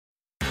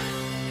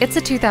It's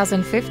a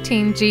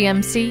 2015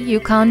 GMC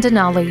Yukon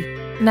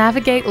Denali.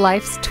 Navigate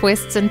life's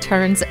twists and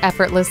turns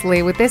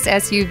effortlessly with this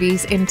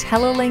SUV's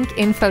IntelliLink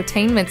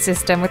infotainment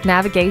system with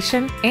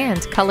navigation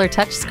and color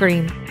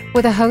touchscreen.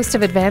 With a host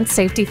of advanced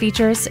safety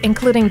features,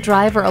 including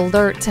driver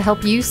alert to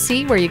help you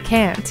see where you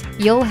can't,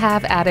 you'll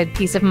have added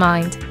peace of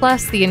mind.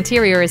 Plus, the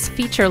interior is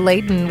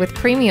feature-laden with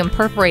premium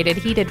perforated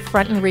heated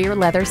front and rear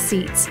leather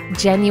seats,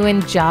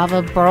 genuine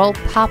Java burl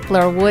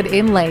poplar wood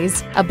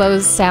inlays, a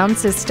Bose sound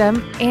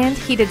system, and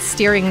heated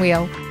steering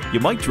wheel. You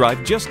might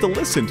drive just to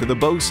listen to the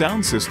Bose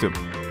sound system.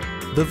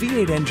 The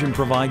V8 engine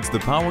provides the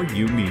power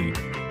you need.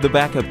 The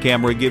backup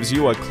camera gives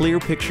you a clear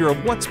picture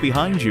of what's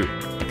behind you.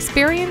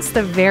 Experience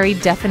the very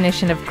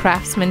definition of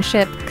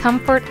craftsmanship,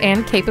 comfort,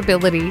 and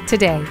capability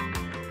today.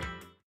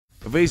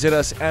 Visit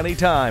us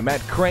anytime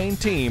at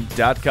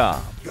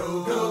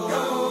crainteam.com.